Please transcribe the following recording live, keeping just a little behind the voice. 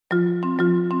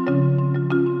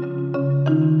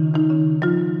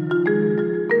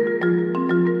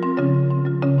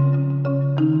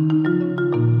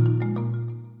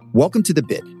Welcome to The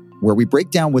Bid, where we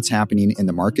break down what's happening in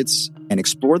the markets and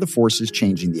explore the forces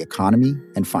changing the economy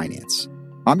and finance.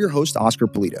 I'm your host, Oscar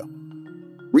Polito.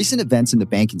 Recent events in the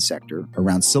banking sector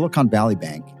around Silicon Valley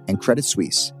Bank and Credit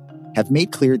Suisse have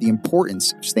made clear the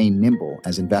importance of staying nimble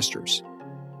as investors.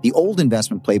 The old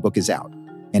investment playbook is out,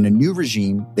 and a new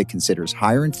regime that considers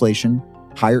higher inflation,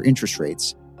 higher interest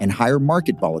rates, and higher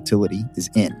market volatility is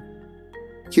in.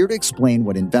 Here to explain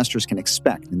what investors can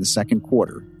expect in the second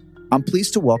quarter, I'm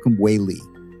pleased to welcome Wei Li,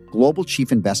 Global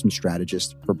Chief Investment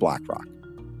Strategist for BlackRock.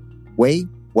 Wei,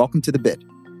 welcome to The Bid.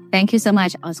 Thank you so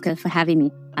much, Oscar, for having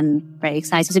me. I'm very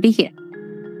excited to be here.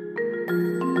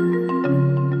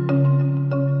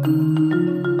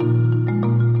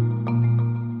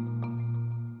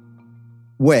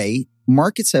 Wei,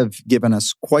 markets have given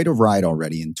us quite a ride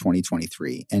already in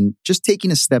 2023. And just taking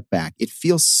a step back, it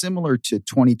feels similar to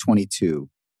 2022,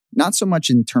 not so much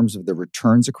in terms of the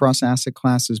returns across asset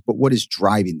classes, but what is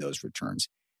driving those returns.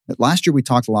 Last year, we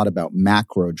talked a lot about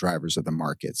macro drivers of the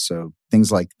market. So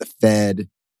things like the Fed,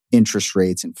 interest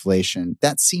rates, inflation,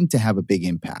 that seemed to have a big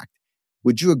impact.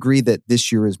 Would you agree that this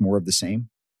year is more of the same?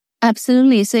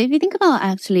 Absolutely. So if you think about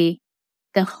actually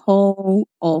the whole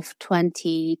of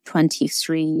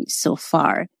 2023 so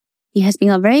far, it has been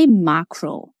a very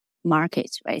macro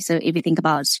market, right? So if you think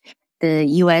about the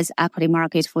US equity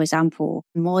market, for example,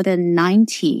 more than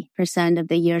 90% of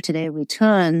the year-to-date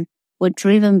return were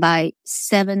driven by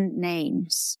 7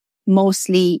 names,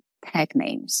 mostly tech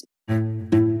names.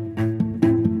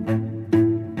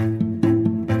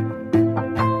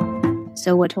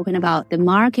 So we're talking about the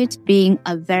market being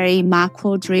a very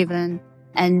macro-driven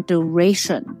and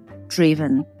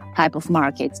duration-driven type of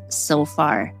market so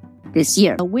far this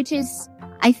year, which is,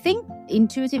 I think,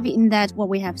 intuitive in that what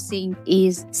we have seen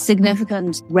is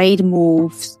significant rate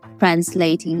moves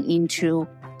translating into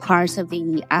parts of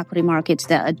the equity market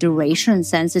that are duration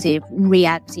sensitive,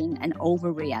 reacting and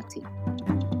overreacting.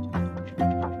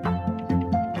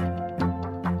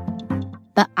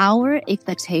 But our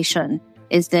expectation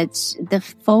is that the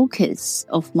focus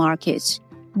of markets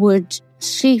would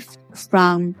shift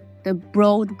from the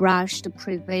broad-brushed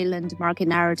prevalent market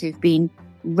narrative being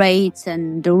rates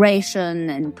and duration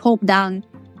and top-down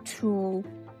to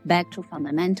back to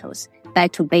fundamentals,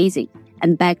 back to basic,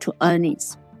 and back to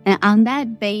earnings. And on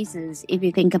that basis, if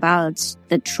you think about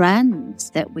the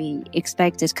trends that we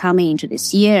expected coming into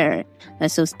this year,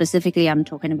 so specifically I'm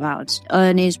talking about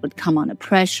earnings would come under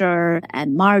pressure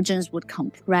and margins would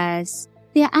compress,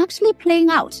 they are actually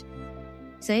playing out.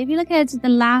 So if you look at the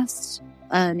last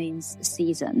earnings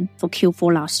season for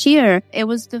Q4 last year, it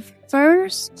was the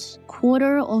first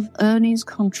quarter of earnings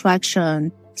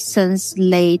contraction since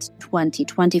late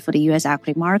 2020 for the US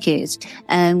equity markets.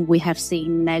 And we have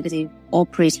seen negative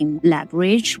operating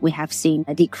leverage. We have seen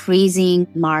a decreasing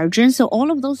margin. So all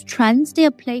of those trends, they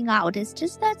are playing out. It's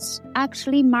just that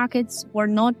actually markets were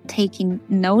not taking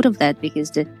note of that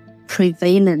because the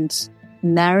prevalent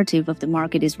narrative of the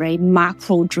market is very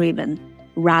macro-driven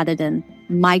rather than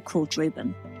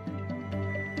micro-driven.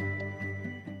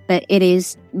 But it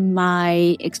is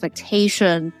my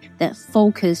expectation that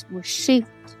focus will shift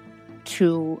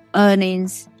to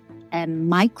earnings and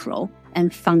micro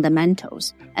and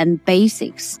fundamentals and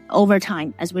basics over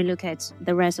time as we look at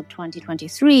the rest of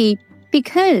 2023,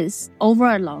 because over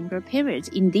a longer period,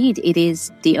 indeed, it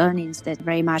is the earnings that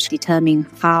very much determine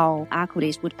how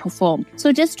equities would perform.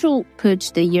 So just to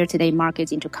put the year-to-date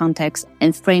markets into context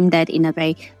and frame that in a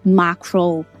very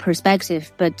macro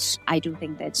perspective, but I do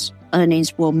think that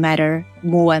earnings will matter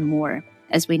more and more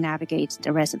as we navigate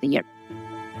the rest of the year.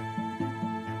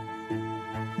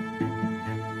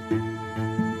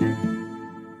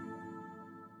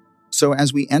 So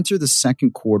as we enter the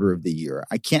second quarter of the year,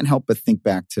 I can't help but think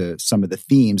back to some of the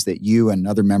themes that you and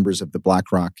other members of the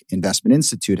BlackRock Investment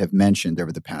Institute have mentioned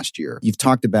over the past year. You've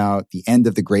talked about the end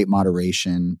of the Great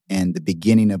Moderation and the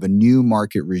beginning of a new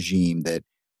market regime that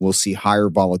will see higher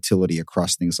volatility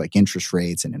across things like interest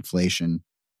rates and inflation.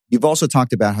 You've also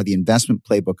talked about how the investment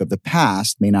playbook of the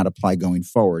past may not apply going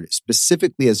forward,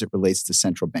 specifically as it relates to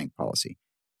central bank policy.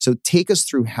 So take us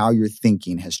through how your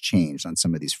thinking has changed on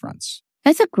some of these fronts.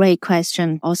 That's a great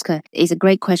question, Oscar. It's a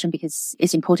great question because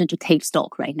it's important to take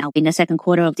stock right now in the second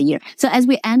quarter of the year. So as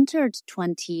we entered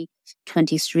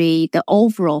 2023, the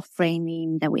overall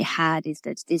framing that we had is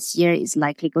that this year is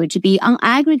likely going to be, on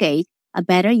aggregate, a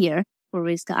better year for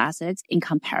risk assets in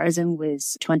comparison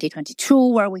with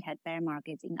 2022, where we had bear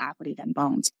markets in equity and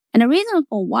bonds. And the reason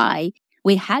for why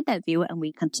we had that view and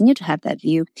we continue to have that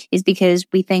view is because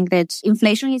we think that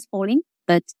inflation is falling,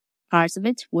 but parts of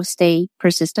it will stay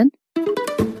persistent.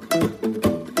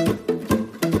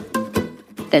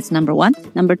 That's number one.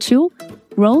 Number two,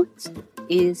 growth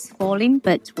is falling,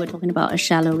 but we're talking about a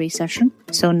shallow recession,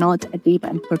 so not a deep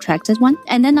and protracted one.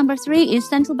 And then number 3 is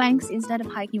central banks, instead of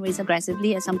hiking rates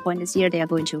aggressively, at some point this year, they are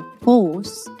going to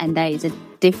pause. And that is a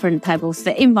different type of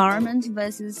environment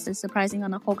versus the surprising on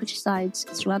the hawkish side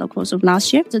throughout the course of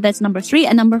last year. So that's number 3.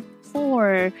 And number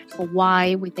 4, for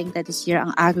why we think that this year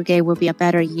on aggregate will be a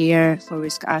better year for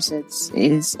risk assets,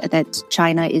 is that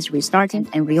China is restarting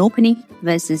and reopening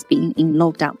versus being in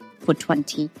lockdown for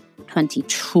 2022.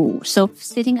 So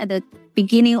sitting at the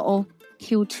beginning of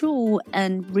Q2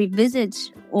 and revisit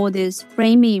all this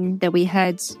framing that we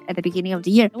had at the beginning of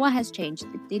the year, what has changed?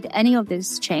 Did any of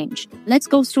this change? Let's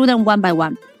go through them one by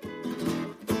one.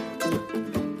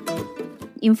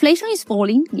 Inflation is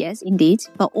falling, yes, indeed,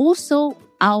 but also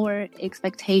our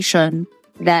expectation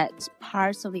that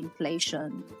parts of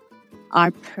inflation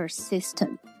are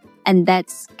persistent, and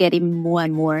that's getting more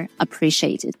and more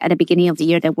appreciated. At the beginning of the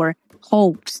year, there were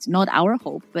hopes, not our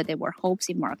hope, but there were hopes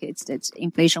in markets that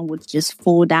inflation would just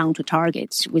fall down to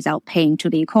targets without paying to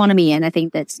the economy. And I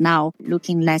think that's now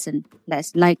looking less and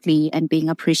less likely and being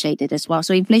appreciated as well.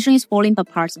 So inflation is falling, but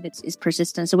parts of it is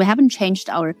persistent. So we haven't changed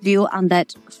our view on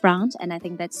that front. And I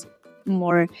think that's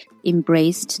more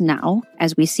embraced now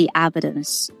as we see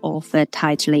evidence of a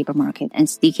tight labor market and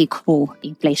sticky core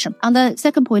inflation. On the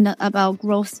second point about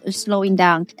growth slowing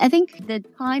down, I think the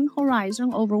time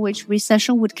horizon over which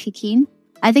recession would kick in,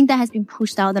 I think that has been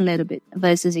pushed out a little bit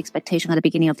versus expectation at the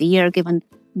beginning of the year, given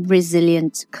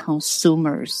resilient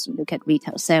consumers. Look at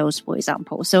retail sales, for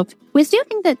example. So we still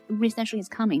think that recession is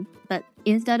coming, but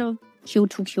instead of Q2,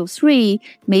 Q3,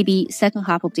 maybe second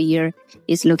half of the year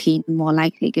is looking more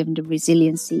likely given the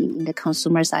resiliency in the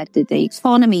consumer side of the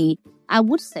economy. I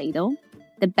would say, though,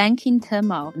 the banking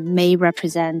turmoil may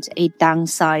represent a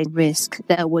downside risk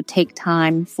that would take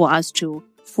time for us to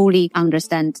fully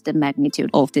understand the magnitude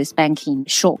of this banking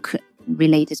shock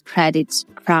related credit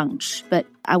crunch. But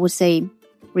I would say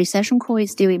recession call is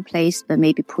still in place, but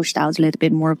maybe pushed out a little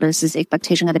bit more versus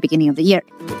expectation at the beginning of the year.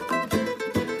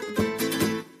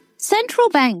 Central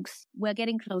banks, we're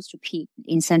getting close to peak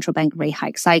in central bank rate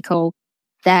hike cycle.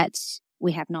 That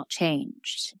we have not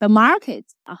changed. But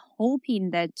markets are hoping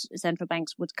that central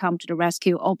banks would come to the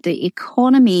rescue of the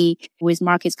economy, with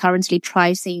markets currently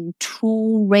pricing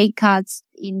 2 rate cuts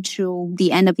into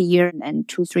the end of the year and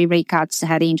 2-3 rate cuts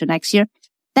heading into next year.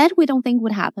 That we don't think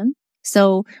would happen.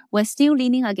 So we're still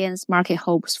leaning against market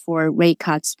hopes for rate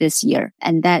cuts this year.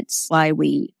 And that's why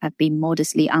we have been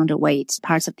modestly underweight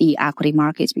parts of the equity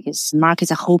markets, because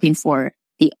markets are hoping for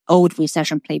the old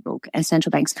recession playbook and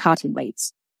central banks cutting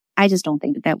rates. I just don't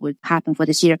think that would happen for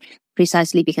this year,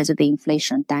 precisely because of the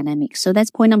inflation dynamics. So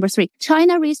that's point number 3.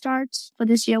 China restart for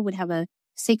this year would have a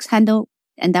 6 handle.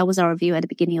 And that was our view at the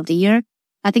beginning of the year.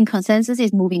 I think consensus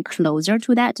is moving closer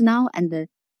to that now. And the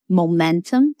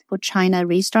momentum for China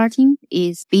restarting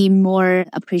is being more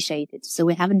appreciated. So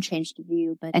we haven't changed the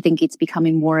view, but I think it's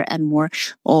becoming more and more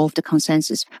of the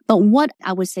consensus. But what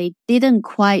I would say didn't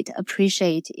quite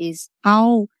appreciate is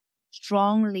how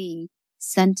strongly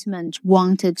sentiment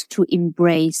wanted to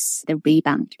embrace the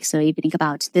rebound. So if you think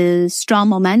about the strong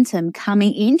momentum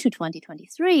coming into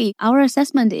 2023, our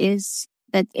assessment is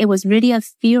that it was really a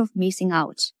fear of missing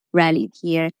out rally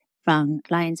here from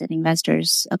clients and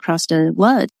investors across the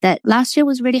world, that last year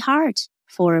was really hard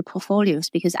for portfolios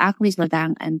because equities were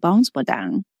down and bonds were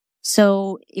down.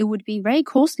 So it would be very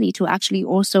costly to actually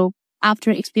also,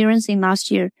 after experiencing last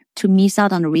year, to miss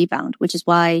out on the rebound, which is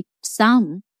why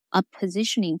some are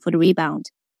positioning for the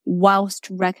rebound whilst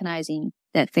recognizing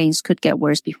that things could get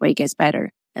worse before it gets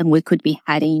better. And we could be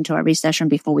heading into a recession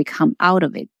before we come out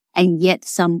of it. And yet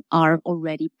some are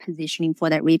already positioning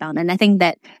for that rebound. And I think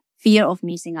that fear of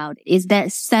missing out is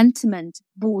that sentiment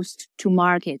boost to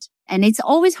market. And it's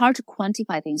always hard to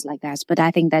quantify things like that. But I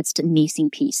think that's the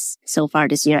missing piece so far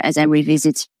this year as I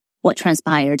revisit what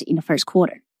transpired in the first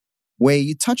quarter. Wei,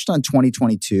 you touched on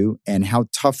 2022 and how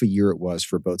tough a year it was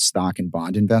for both stock and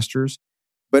bond investors,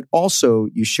 but also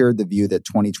you shared the view that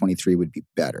 2023 would be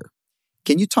better.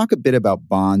 Can you talk a bit about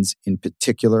bonds in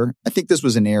particular? I think this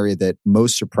was an area that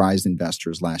most surprised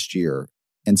investors last year,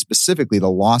 and specifically the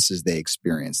losses they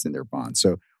experienced in their bonds.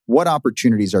 So what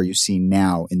opportunities are you seeing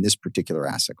now in this particular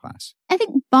asset class? I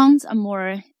think bonds are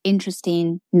more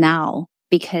interesting now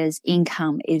because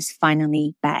income is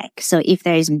finally back. So if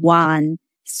there is one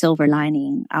silver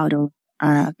lining out of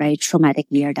a very traumatic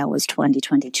year that was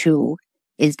 2022,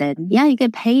 is that, you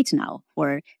get paid now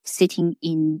for sitting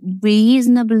in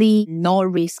reasonably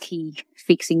not risky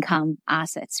fixed income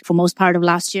assets. For most part of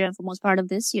last year and for most part of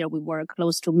this year, we were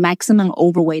close to maximum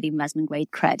overweight investment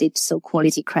grade credit, so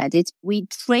quality credit. We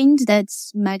trained that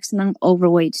maximum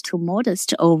overweight to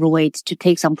modest overweight to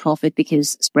take some profit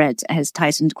because spread has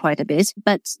tightened quite a bit.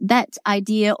 But that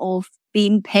idea of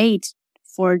being paid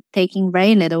for taking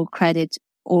very little credit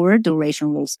or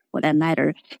duration risk, for that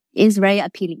matter, is very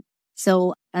appealing.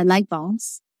 So I like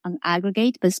bonds on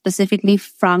aggregate, but specifically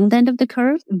front end of the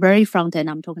curve, very front end,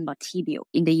 I'm talking about T-bill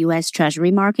in the US Treasury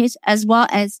market, as well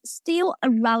as still a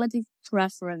relative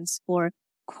preference for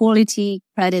quality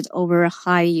credit over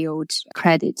high yield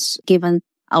credit, given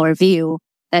our view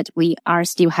that we are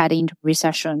still heading into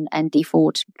recession and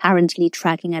default currently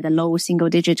tracking at a low single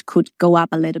digit could go up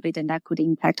a little bit, and that could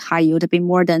impact high yield a bit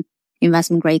more than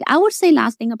investment grade. I would say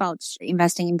last thing about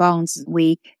investing in bonds,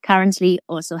 we currently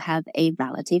also have a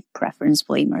relative preference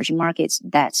for emerging markets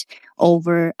that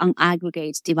over on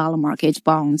aggregate developed market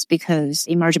bonds, because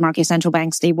emerging market central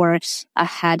banks, they were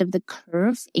ahead of the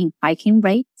curve in hiking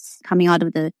rates coming out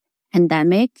of the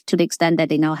pandemic to the extent that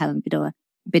they now have a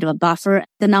bit of a buffer.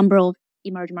 The number of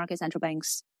emerging market central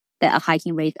banks that are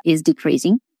hiking rate is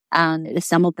decreasing. And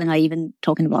some of them are even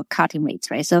talking about cutting rates,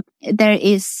 right? So there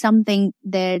is something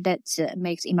there that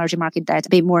makes emerging market debt a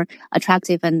bit more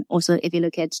attractive. And also, if you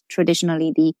look at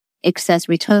traditionally the excess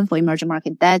return for emerging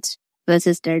market debt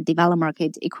versus their developed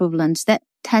market equivalents, that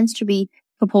tends to be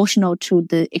proportional to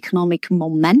the economic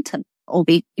momentum of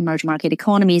emerging market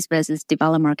economies versus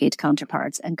developed market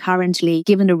counterparts. And currently,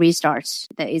 given the restart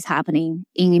that is happening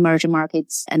in emerging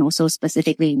markets and also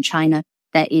specifically in China,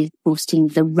 that is boosting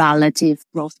the relative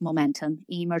growth momentum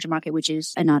in emerging market, which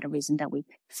is another reason that we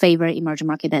favor emerging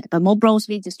market debt. But more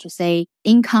broadly, just to say,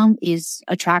 income is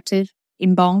attractive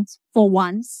in bonds for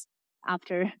once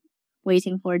after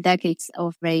waiting for decades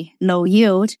of very low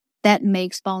yield. That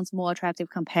makes bonds more attractive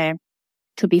compared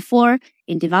to before.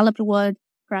 In developed world,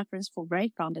 preference for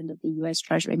very front end of the US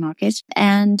Treasury market,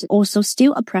 and also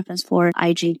still a preference for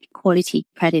IG quality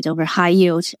credit over high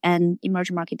yield, and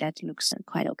emerging market debt looks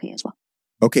quite okay as well.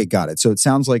 Okay, got it. So it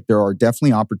sounds like there are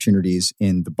definitely opportunities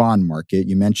in the bond market.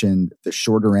 You mentioned the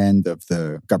shorter end of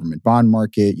the government bond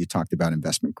market. You talked about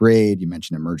investment grade. You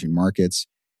mentioned emerging markets.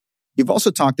 You've also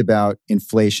talked about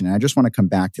inflation, and I just want to come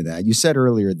back to that. You said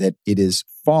earlier that it is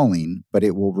falling, but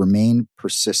it will remain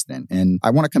persistent. And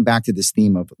I want to come back to this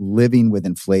theme of living with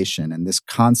inflation and this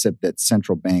concept that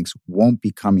central banks won't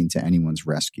be coming to anyone's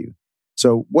rescue.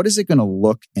 So what is it going to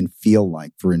look and feel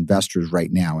like for investors right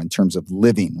now in terms of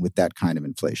living with that kind of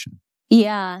inflation?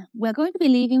 Yeah, we're going to be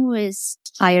living with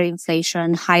higher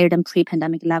inflation, higher than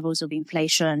pre-pandemic levels of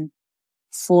inflation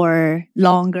for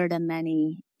longer than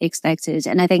many expected.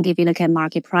 And I think if you look at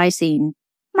market pricing,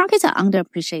 markets are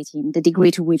underappreciating the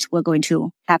degree to which we're going to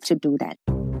have to do that.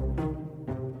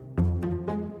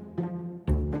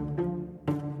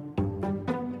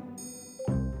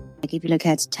 Like if you look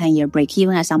at 10-year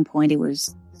break-even, at some point it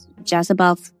was just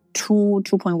above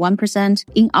 2.1%.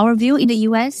 In our view, in the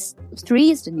US,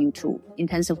 3 is the new 2 in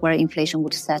terms of where inflation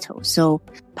would settle. So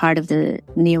part of the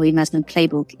new investment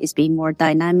playbook is being more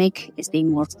dynamic, is being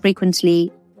more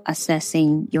frequently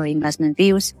assessing your investment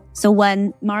views. So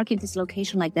when market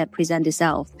dislocation like that presents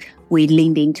itself, we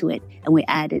leaned into it and we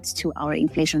added to our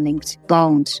inflation-linked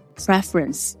bond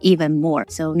preference even more.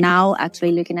 So now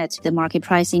actually looking at the market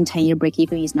pricing, 10-year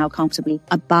break-even is now comfortably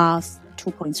above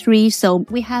 2.3. So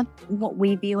we have what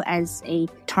we view as a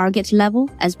target level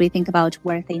as we think about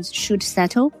where things should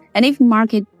settle. And if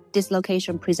market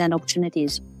dislocation present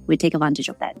opportunities, we take advantage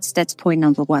of that. That's point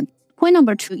number 1. Point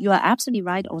number 2, you are absolutely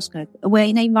right, Oscar. We're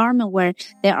in an environment where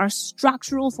there are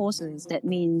structural forces. That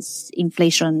means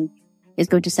inflation is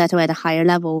going to settle at a higher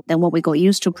level than what we got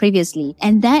used to previously.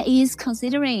 And that is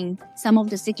considering some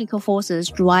of the cyclical forces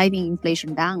driving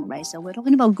inflation down, right? So we're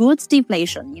talking about goods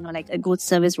deflation, like a goods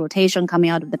service rotation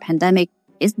coming out of the pandemic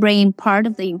is bringing part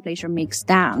of the inflation mix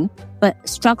down. But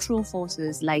structural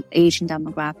forces like aging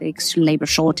demographics, labor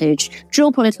shortage,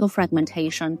 geopolitical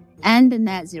fragmentation, and the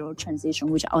net zero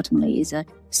transition, which ultimately is a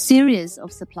series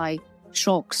of supply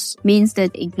shocks, means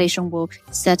that inflation will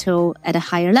settle at a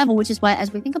higher level, which is why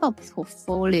as we think about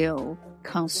portfolio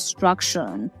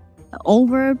construction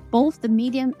over both the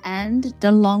medium and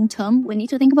the long term, we need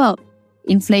to think about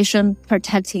inflation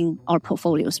protecting our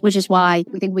portfolios, which is why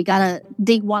we think we gotta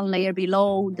dig one layer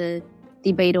below the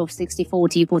debate of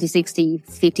 60-40, 40-60,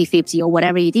 50-50, or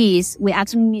whatever it is. We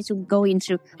actually need to go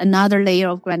into another layer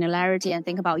of granularity and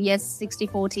think about, yes,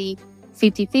 60-40,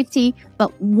 50-50,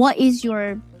 but what is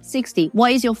your 60?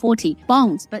 What is your 40?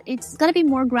 Bonds. But it's got to be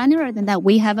more granular than that.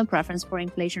 We have a preference for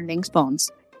inflation-linked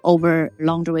bonds over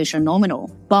long-duration nominal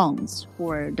bonds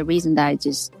for the reason that I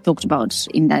just talked about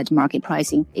in that market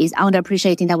pricing is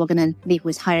underappreciating that we're going to live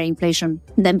with higher inflation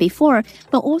than before,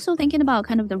 but also thinking about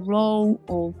kind of the role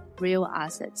of real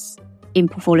assets in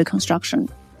portfolio construction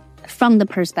from the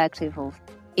perspective of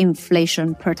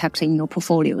inflation protecting your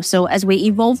portfolio. So as we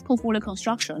evolve portfolio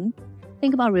construction,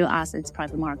 think about real assets,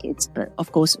 private markets, but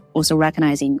of course also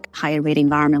recognizing higher rate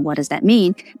environment. What does that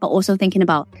mean? But also thinking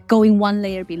about going one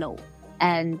layer below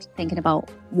and thinking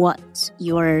about what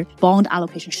your bond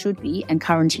allocation should be. And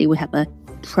currently we have a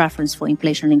preference for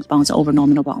inflation-linked bonds over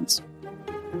nominal bonds.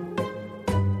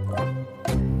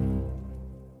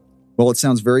 Well, it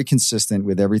sounds very consistent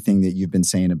with everything that you've been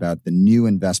saying about the new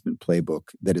investment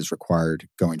playbook that is required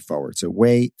going forward. So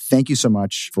Wei, thank you so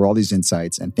much for all these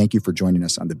insights, and thank you for joining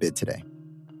us on The Bid today.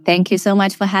 Thank you so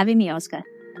much for having me, Oscar.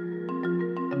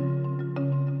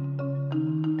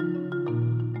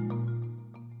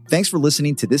 Thanks for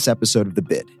listening to this episode of The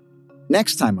Bid.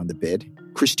 Next time on The Bid,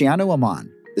 Cristiano Amon,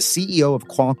 the CEO of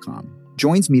Qualcomm,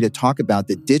 joins me to talk about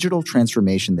the digital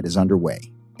transformation that is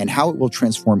underway and how it will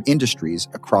transform industries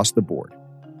across the board.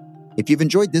 If you've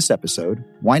enjoyed this episode,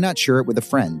 why not share it with a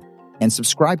friend and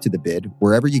subscribe to The Bid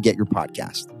wherever you get your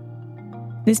podcast.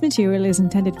 This material is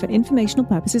intended for informational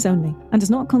purposes only and does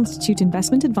not constitute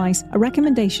investment advice, a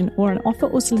recommendation, or an offer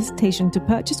or solicitation to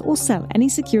purchase or sell any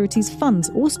securities, funds,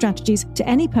 or strategies to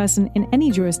any person in any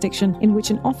jurisdiction in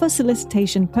which an offer,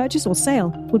 solicitation, purchase, or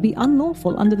sale would be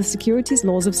unlawful under the securities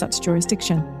laws of such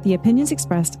jurisdiction. The opinions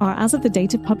expressed are as of the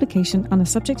date of publication and are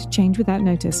subject to change without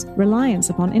notice.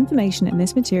 Reliance upon information in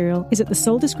this material is at the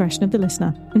sole discretion of the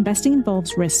listener. Investing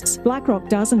involves risks. BlackRock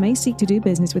does and may seek to do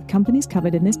business with companies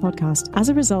covered in this podcast.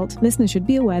 As a result, listeners should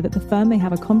be aware that the firm may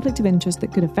have a conflict of interest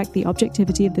that could affect the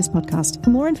objectivity of this podcast. For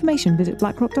more information, visit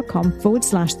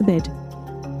blackrock.com/thebid.